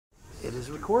It is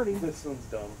recording. This one's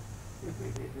dumb.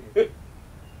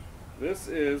 This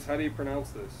is, how do you pronounce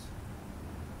this?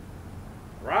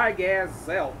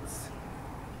 Rygaz-Zelts.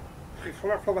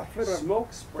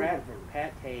 Smoked sprat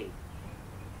pate.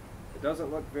 It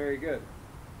doesn't look very good.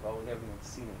 Well, we haven't even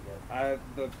seen it yet.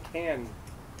 The can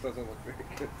doesn't look very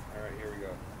good. All right, here we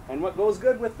go. And what goes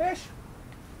good with fish?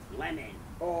 Lemon.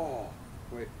 Oh,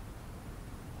 wait.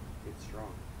 It's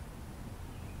strong.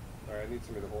 All right, I need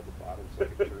somebody to hold the bottom so I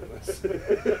can turn this.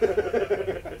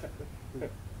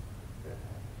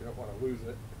 You don't want to lose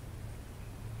it.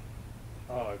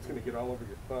 Oh, it's going to get all over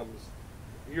your thumbs.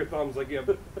 Your thumbs, like you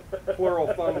have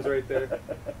plural thumbs right there. Don't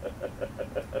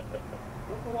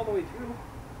go all the way through.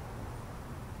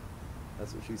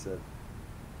 That's what she said.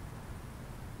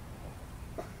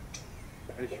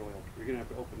 Fish oil. You're going to have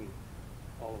to open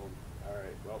all of them. All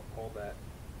right, well, hold that.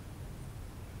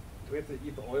 Do we have to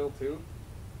eat the oil too?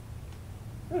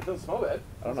 It doesn't smell bad.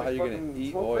 I don't know how you're going to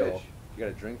eat oil. You got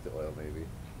to drink the oil, maybe.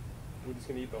 We're just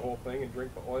going to eat the whole thing and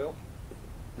drink the oil?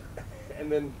 And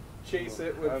then chase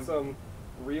it with some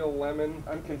real lemon?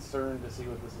 I'm concerned to see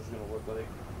what this is going to look like.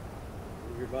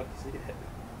 You're about to see it.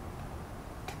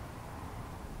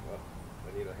 Well,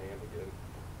 I need a hand again.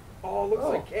 Oh, it looks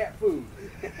like cat food.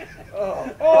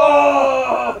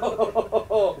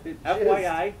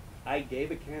 FYI, I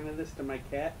gave a can of this to my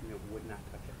cat and it would not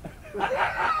touch it.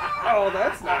 Oh,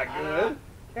 that's not good.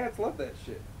 Cats love that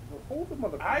shit. Well, hold the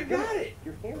motherfucker. I got it.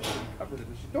 Your hand should be covered in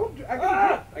this shit. Don't.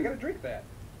 I gotta drink that.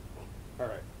 All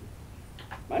right.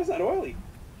 Mine's not oily.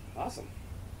 Awesome.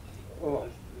 Oh,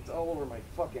 it's all over my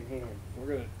fucking hand.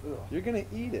 We're gonna. Ugh. You're going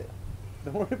to eat it.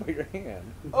 Don't worry about your hand.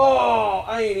 Oh,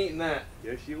 I ain't eating that.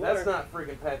 Yes, you That's are. not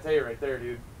freaking pate right there,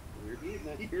 dude. You're eating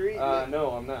it. You're eating it.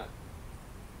 No, I'm not.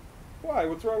 Why?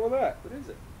 What's wrong with that? What is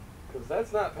it? Because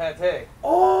that's not pate.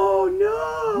 Oh,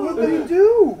 no! What did he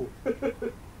do?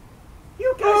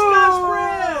 You guys got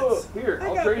sprats! Here, I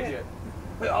I'll got trade that. you.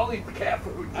 I'll eat the cat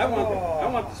food. I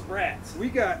want the sprats. We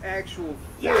got actual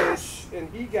fish, Yes!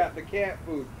 and he got the cat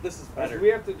food. This is Do better. we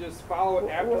have to just follow it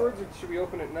afterwards, or should we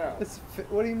open it now?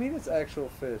 What do you mean it's actual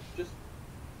fish? Just,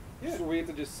 So we have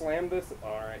to just slam this?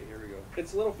 All right, here we go.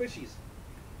 it's little fishies.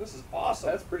 This is awesome.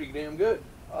 That's pretty damn good.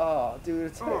 Oh, dude,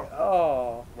 it's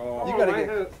Oh.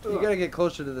 You gotta get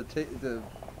closer to the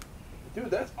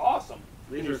Dude, that's awesome.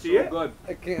 These you are see so it? good.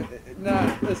 I can't.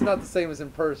 It's not the same as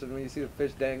in person when you see the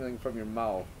fish dangling from your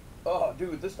mouth. Oh,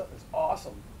 dude, this stuff is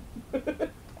awesome.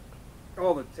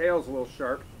 Oh, the tail's a little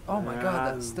sharp. Oh my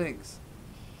god, that stinks.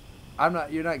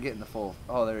 You're not getting the full.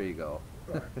 Oh, there you go.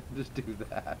 Alright. Just do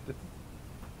that.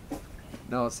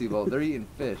 No, Sibo, they're eating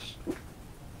fish.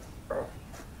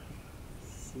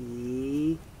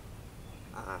 See?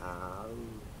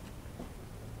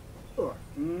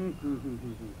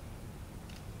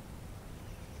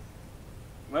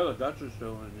 Well, the Dutch are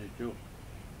still in there too.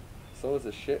 So is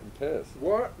the shit and piss.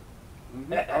 What?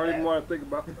 I don't even want to think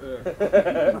about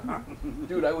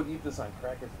Dude, I would eat this on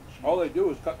crackers and cheese. All they do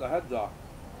is cut the heads off.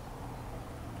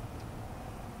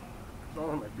 It's all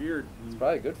on my beard. It's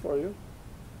probably good for you.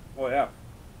 Oh yeah,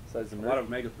 Besides the a lot of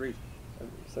omega-3s.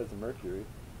 Besides the mercury.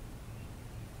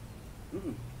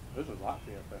 This is a lot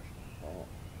for your fish. Oh,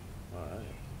 all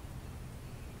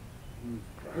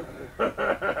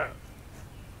right.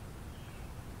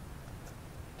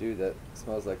 Dude, that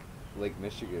smells like Lake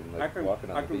Michigan, like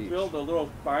walking on I the can beach. feel the little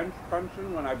spines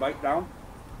crunching when I bite down.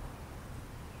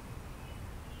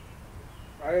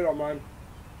 I ate all mine.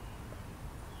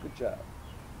 Good job.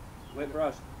 Wait for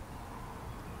us.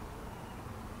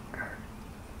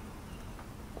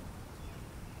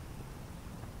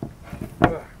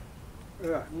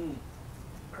 Yeah. And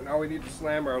now we need to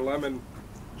slam our lemon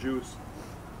juice.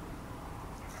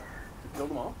 You killed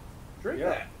them all? Drink Yeah.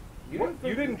 that.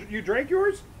 You drank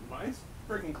yours? Mine's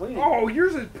freaking clean. Oh,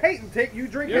 yours is patent. You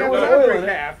drink You half, don't and got I'll oil drink in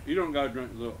it. half. You don't gotta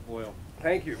drink the oil.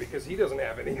 Thank you, because he doesn't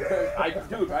have any.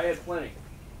 Dude, I had plenty.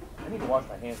 I need to wash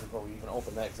my hands before we even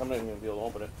open that, because I'm not even going to be able to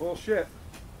open it. Bullshit.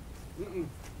 Mm-mm.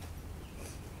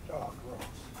 Oh, gross.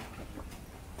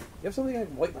 You have something I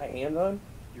can wipe my hand on?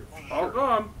 All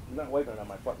gone. I'm not wiping it on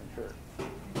my fucking shirt.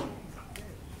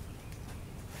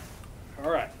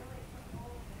 All right.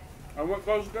 And what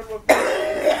goes good with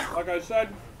like I said,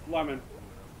 lemon.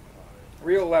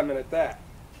 Real lemon at that.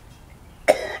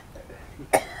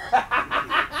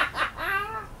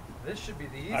 This should be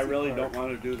the easy I really don't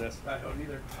want to do this. I don't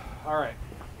either. All right.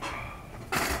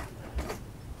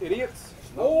 Idiots.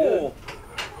 Oh,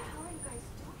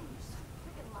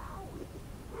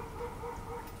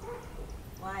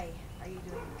 Why are you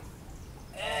doing this?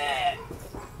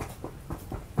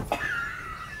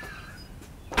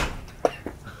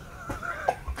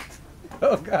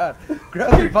 Oh God.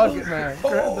 Grab the bucket, man.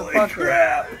 Grab the bucket.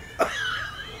 crap!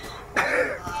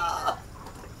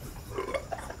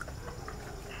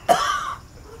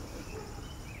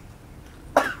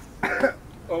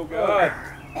 Oh God!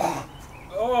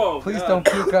 Oh, Please God. don't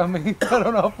puke on me. I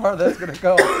don't know how far that's gonna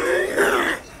go.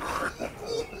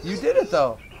 You did it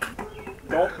though.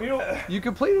 Don't puke. You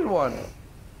completed one.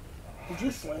 Did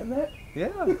you slam that? Yeah.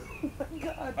 Oh my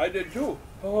God. I did too.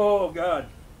 Oh God!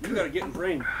 You gotta get in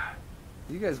frame.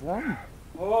 You guys won.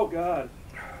 Oh God!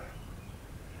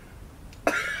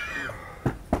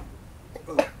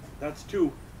 That's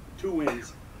two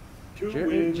wins. Two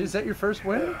wins. Is that your first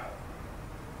win?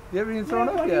 You haven't even thrown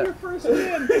up Your yet. first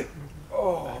win.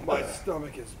 Oh, my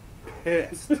stomach is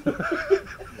pissed.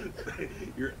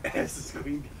 Your ass is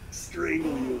going to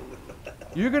strangle you.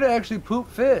 You're gonna actually poop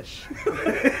fish.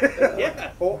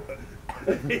 Yeah. Oh,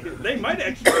 They might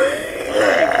actually.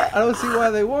 I don't see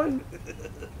why they won.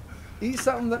 Eat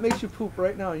something that makes you poop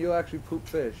right now, and you'll actually poop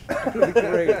fish. It'll be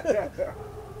great.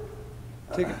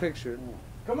 Take a picture.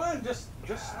 Come on, just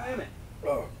slam it.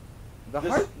 oh.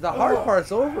 The hard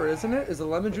part's over, isn't it? Is the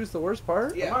lemon juice the worst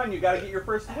part? Come on, you gotta get your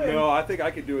first win. No, I think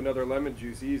I could do another lemon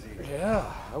juice easy. Yeah,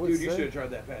 I would Dude, say. you should have tried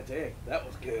that pate. That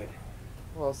was good.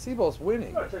 Well, Seabo's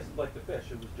winning. No, it tasted like the fish.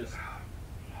 It was just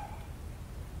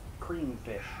cream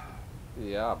fish.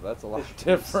 Yeah, but that's a lot Fish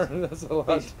different. That's a lot.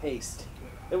 Fish paste.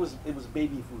 It was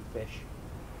baby food fish.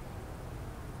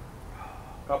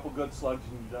 Couple good slugs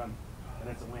and you're done, and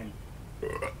it's a win.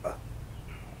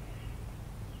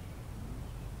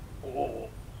 Oh.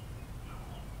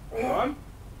 Hold on.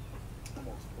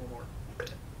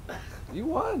 You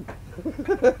won.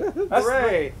 That's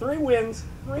Hooray. three wins.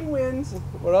 3 wins.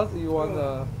 What else? You won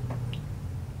the.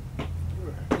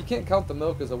 You can't count the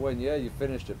milk as a win. Yeah, you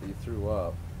finished it, but you threw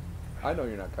up. I know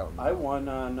you're not counting. I milk. won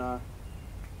on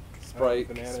Sprite,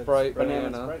 Banana- Sprite, banana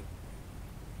banana. Sprite.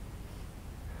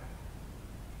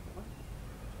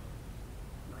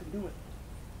 You can do it.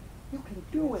 You can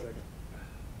do it.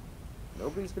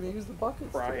 Nobody's gonna use the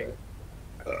buckets. Frying.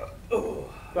 today.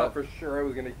 Thought for sure I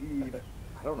was gonna heave.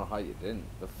 I don't know how you didn't.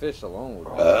 The fish alone would.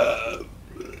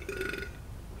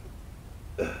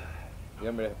 You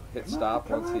want me to hit Come on, stop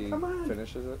come once on, he come on.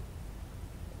 finishes it?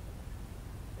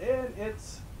 And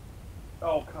it's.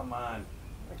 Oh, come on.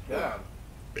 My God.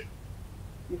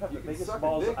 You have You the can biggest suck a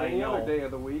balls dick I any know. other day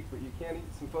of the week, but you can't eat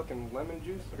some fucking lemon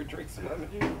juice or drink some lemon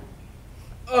juice.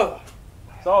 Ugh.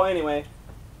 So anyway,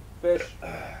 fish,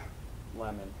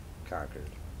 lemon. Conquered.